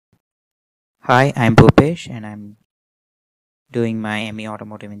Hi, I'm Bhupesh and I'm doing my ME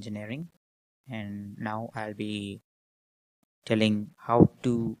Automotive Engineering, and now I'll be telling how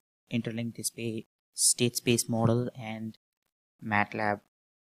to interlink the state space model and MATLAB.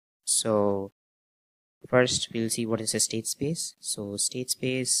 So first we'll see what is a state space. So state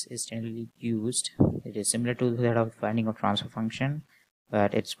space is generally used. It is similar to that of finding a transfer function,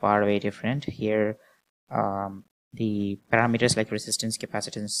 but it's far way different. Here the parameters like resistance,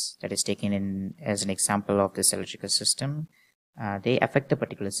 capacitance that is taken in as an example of this electrical system, they affect the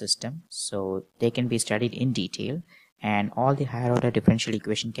particular system, so they can be studied in detail, and all the higher order differential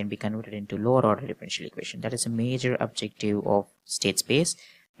equation can be converted into lower order differential equation. That is a major objective of state space,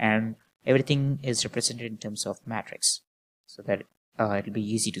 and everything is represented in terms of matrix, so that it'll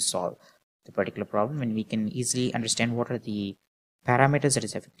be easy to solve the particular problem, and we can easily understand what are the parameters that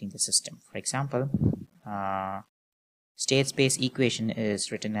is affecting the system. For example, state space equation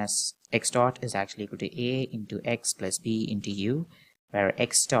is written as x dot is actually equal to a into x plus b into u, where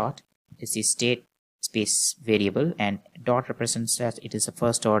x dot is the state space variable and dot represents that it is a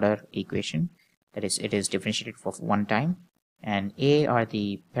first order equation, that is it is differentiated for one time, and a are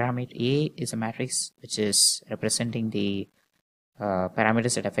the parameter. A is a matrix which is representing the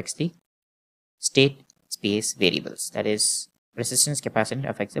parameters that affects the state space variables, that is resistance, capacitance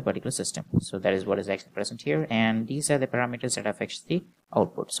affects the particular system. So that is what is actually present here, and these are the parameters that affects the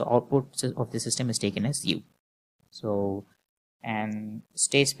output. So output of the system is taken as u. So, and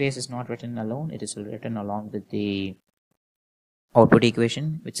state space is not written alone, it is written along with the output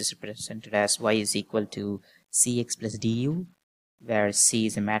equation, which is represented as y is equal to cx plus du, where c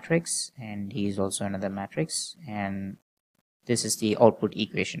is a matrix and d is also another matrix, and this is the output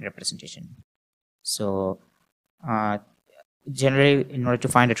equation representation. So generally, in order to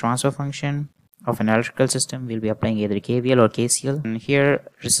find a transfer function of an electrical system, we'll be applying either KVL or KCL. And here,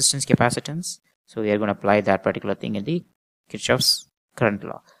 resistance, capacitance. So we are going to apply that particular thing in the Kirchhoff's current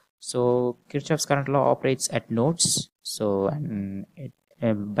law. So Kirchhoff's current law operates at nodes. So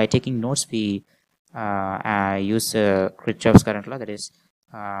by taking nodes, we use Kirchhoff's current law. That is,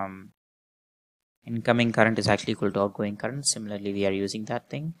 incoming current is actually equal to outgoing current. Similarly, we are using that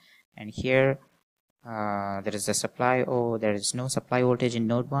thing. And here, there is a supply, there is no supply voltage in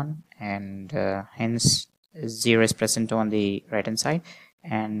node 1, and hence 0 is present on the right hand side,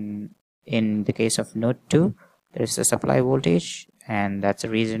 and in the case of node 2 there is a supply voltage, and that's the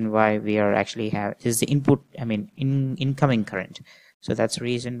reason why we are actually this is the input, incoming current. So that's the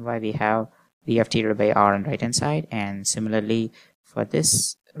reason why we have V of t divided by R on right hand side, and similarly for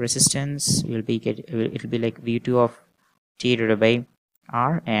this resistance it'll be like V2 of t divided by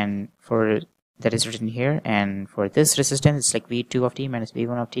R, and for that is written here, and for this resistance it's like V2 of t minus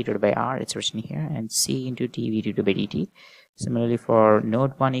V1 of t divided by R, it's written here, and C into dV2 by dt. Similarly for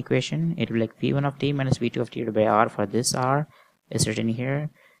node 1 equation, it will be like V1 of t minus V2 of t divided by R, for this R is written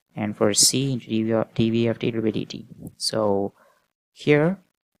here, and for C into dV of t divided by dt. So here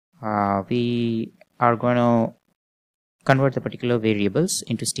we are going to convert the particular variables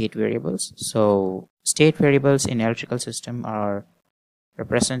into state variables. So state variables in electrical system are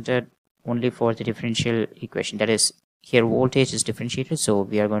represented only for the differential equation, that is here voltage is differentiated, so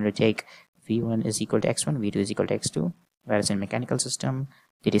we are going to take V1 is equal to x1, V2 is equal to x2, whereas in mechanical system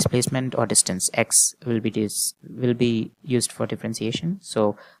the displacement or distance x will be used for differentiation,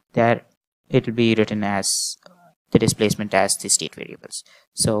 so there it will be written as the displacement as the state variables.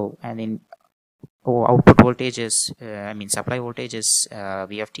 So, and in output voltage is supply voltage is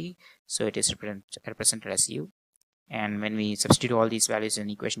V of t, so it is represented as u. And when we substitute all these values in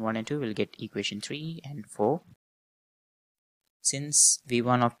equation 1 and 2, we'll get equation 3 and 4. Since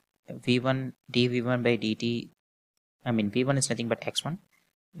V1 dV1 by dt, V1 is nothing but x1.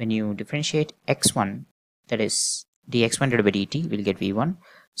 When you differentiate x1, that is dx1 divided by dt, we'll get V1.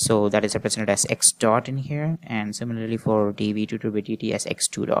 So that is represented as x dot in here, and similarly for dV2 divided by dt as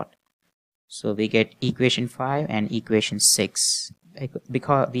x2 dot. So we get equation 5 and equation 6.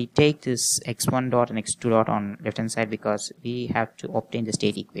 Because we take this x1 dot and x2 dot on left hand side, because we have to obtain the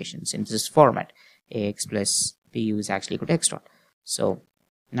state equations in this format. Ax plus bu is actually equal to x dot. So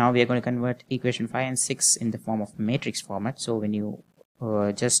now we are going to convert equation 5 and 6 in the form of matrix format. So when you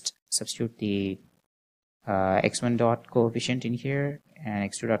just substitute the x1 dot coefficient in here and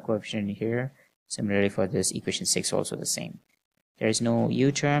x2 dot coefficient in here, similarly for this equation 6 also the same. There is no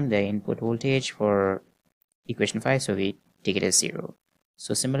u term, the input voltage for equation 5, so we take it as 0.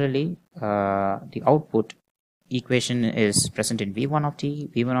 So similarly, the output equation is present in V1 of t.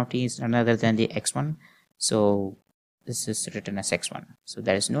 V1 of t is none other than the x1, so this is written as x1. So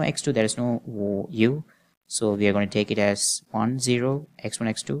there is no x2, there is no u, so we are going to take it as 1, 0, x1,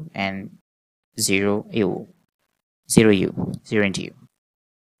 x2, and 0 u 0 u 0 into u.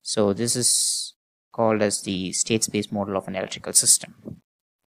 So this is called as the state space model of an electrical system.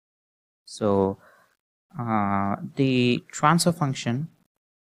 So the transfer function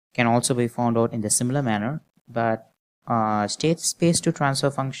can also be found out in the similar manner, but state space to transfer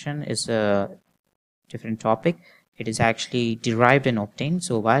function is a different topic. It is actually derived and obtained.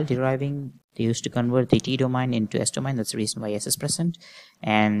 So while deriving, they used to convert the T domain into S domain. That's the reason why S is present,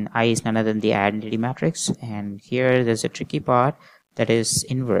 and I is none other than the identity matrix. And here there's a tricky part, that is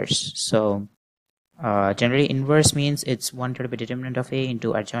inverse. So generally inverse means it's 1 to the determinant of A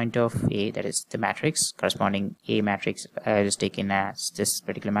into adjoint of A, that is the matrix corresponding A matrix is taken as this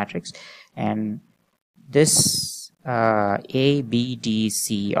particular matrix, and this A, B, D,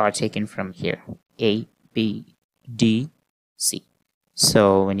 C are taken from here, A, B, D, C.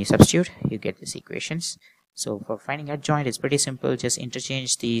 So when you substitute, you get these equations. So for finding adjoint, it's pretty simple. Just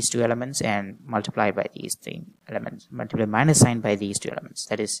interchange these two elements and multiply by these three elements. Multiply minus sign by these two elements.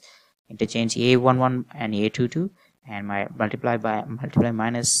 That is, interchange A11 and A22, and multiply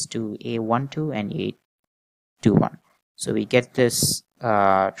minus to A12 and A21. So we get this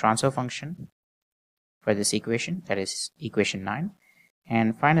transfer function for this equation, that is equation 9.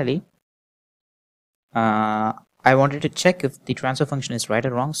 And finally, I wanted to check if the transfer function is right or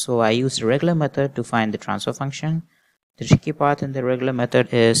wrong, so I used the regular method to find the transfer function. The tricky part in the regular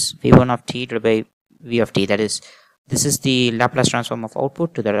method is v1 of t divided by v of t, that is, this is the Laplace transform of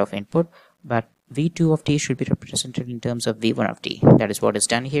output to that of input, but v2 of t should be represented in terms of v1 of t. That is what is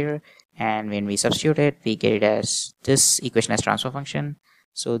done here, and when we substitute it, we get it as this equation as transfer function.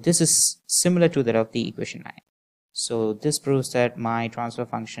 So this is similar to that of the equation 9. So this proves that my transfer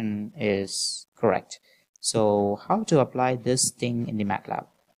function is correct. So how to apply this thing in the MATLAB?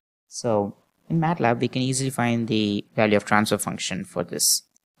 So in MATLAB, we can easily find the value of transfer function for this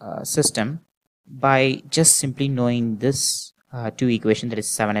system by just simply knowing this two equation, that is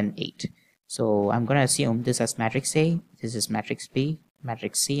 7 and 8. So I'm going to assume this as matrix A, this is matrix B,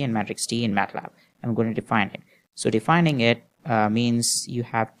 matrix C, and matrix D in MATLAB. I'm going to define it. So defining it means you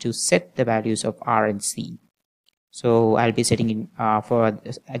have to set the values of R and C. So I'll be setting in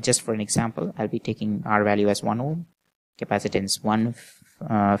just for an example, I'll be taking R value as 1 ohm, capacitance 1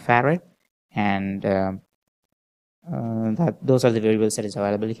 farad, and those are the variables that is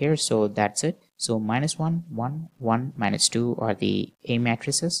available here. So that's it. So minus 1, 1, 1, minus 2 are the A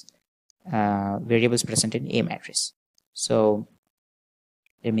matrices, variables present in A matrix. So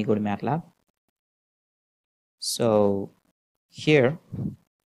let me go to MATLAB. So here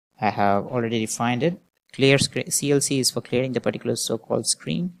I have already defined it. Clear screen, CLC is for clearing the particular so-called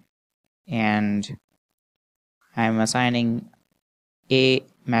screen, and I'm assigning A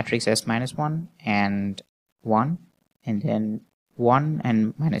matrix as minus 1 and 1, and then 1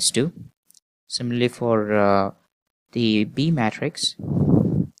 and minus 2. Similarly for the B matrix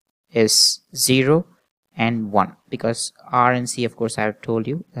is 0 and 1, because R and C, of course, I have told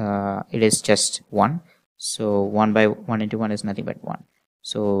you it is just 1. So 1 by 1 into 1 is nothing but 1.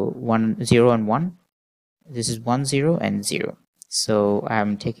 So 1, 0 and 1. This is 1, 0 and 0. So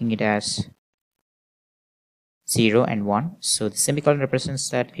I'm taking it as 0 and 1. So the semicolon represents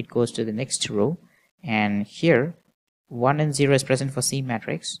that it goes to the next row. And here 1 and 0 is present for C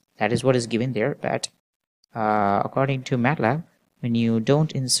matrix. That is what is given there. But according to MATLAB, when you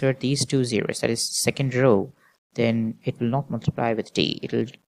don't insert these two zeros, that is second row, then it will not multiply with D. It will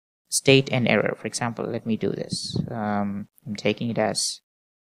state an error. For example, let me do this. I'm taking it as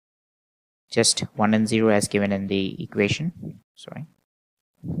just 1 and 0 as given in the equation. Sorry.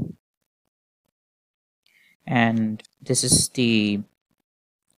 And this is the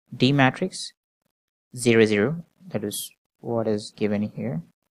D matrix 0, 0. That is what is given here.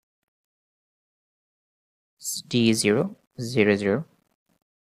 D 0, 0, 0.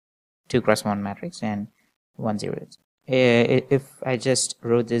 2 cross 1 matrix and 1, 0. If I just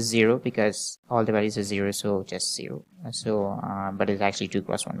wrote this 0 because all the values are 0, so just 0. So but it's actually 2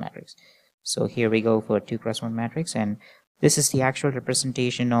 cross 1 matrix. So here we go for 2 cross 1 matrix, and this is the actual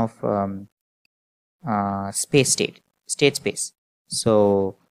representation of state space.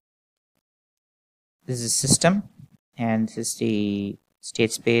 So this is system, and this is the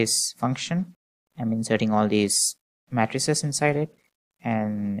state space function. I'm inserting all these matrices inside it,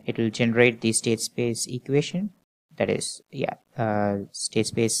 and it will generate the state space equation. That is, state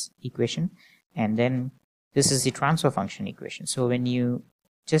space equation, and then this is the transfer function equation. So when you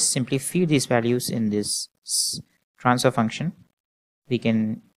just simply feed these values in this transfer function, we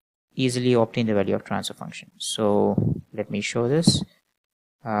can easily obtain the value of transfer function. So let me show this.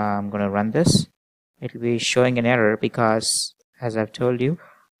 I'm going to run this. It will be showing an error because, as I've told you,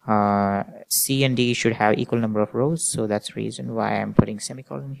 C and D should have equal number of rows, so that's the reason why I'm putting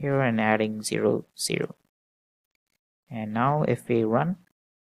semicolon here and adding 0 0. And now if we run,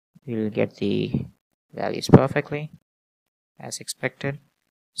 we'll get the values perfectly as expected.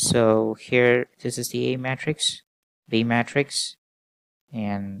 So here this is the A matrix, B matrix,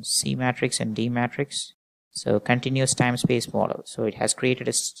 and C matrix and D matrix. So continuous time space model. So it has created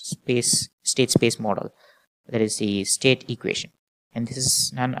a state space model, that is the state equation, and this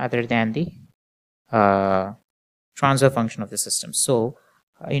is none other than the transfer function of the system. So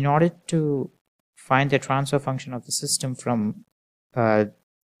in order to find the transfer function of the system from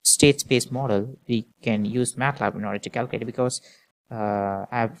state space model, we can use MATLAB in order to calculate it, because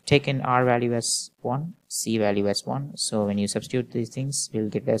I've taken R value as 1, C value as 1. So when you substitute these things, we'll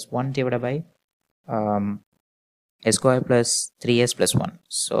get as 1 divided by s square plus 3s plus 1.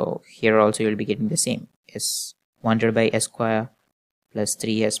 So here also you'll be getting the same, is 1 divided by s square plus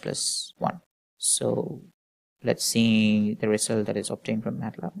 3s plus 1. So let's see the result that is obtained from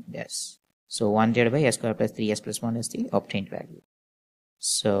MATLAB. Yes. So 1 divided by s square plus 3s plus 1 is the obtained value.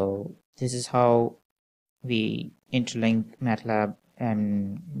 So this is how we interlink MATLAB,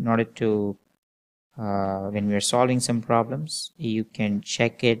 and in order to when we are solving some problems, you can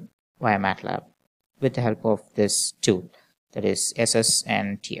check it via MATLAB with the help of this tool, that is SS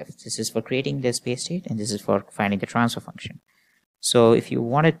and TF. This is for creating the space state, and this is for finding the transfer function. So if you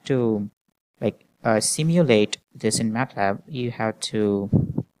wanted to simulate this in MATLAB, you have to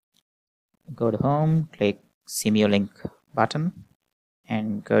go to home, click Simulink button,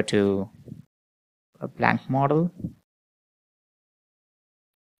 and go to a blank model.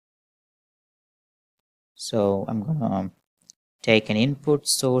 So I'm gonna take an input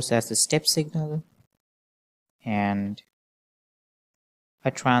source as the step signal and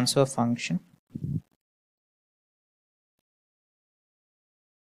a transfer function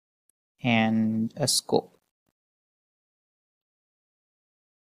and a scope.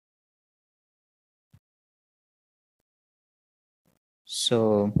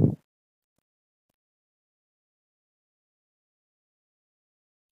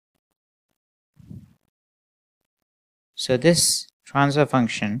 So this transfer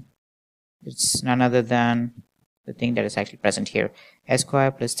function, it's none other than the thing that is actually present here, s square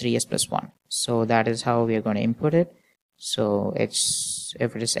plus 3s plus 1. So that is how we are going to input it. So it's,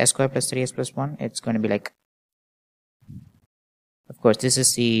 if it is s square plus 3s plus 1, it's going to be like, of course this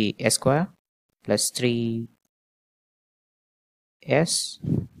is the s square plus 3s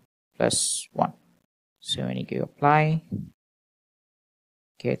plus 1. So when you give apply,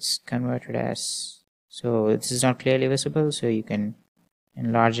 gets converted as, so this is not clearly visible, so you can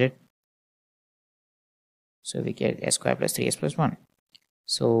enlarge it. So we get s square plus 3s plus 1.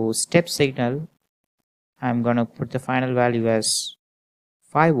 So step signal, I'm going to put the final value as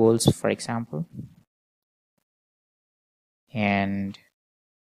 5 volts, for example, and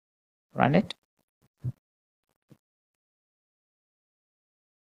run it.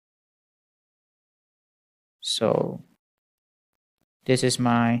 So this is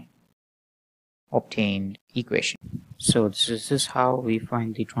my obtained equation. So this is how we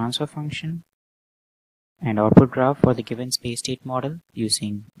find the transfer function and output graph for the given space state model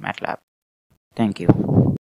using MATLAB. Thank you.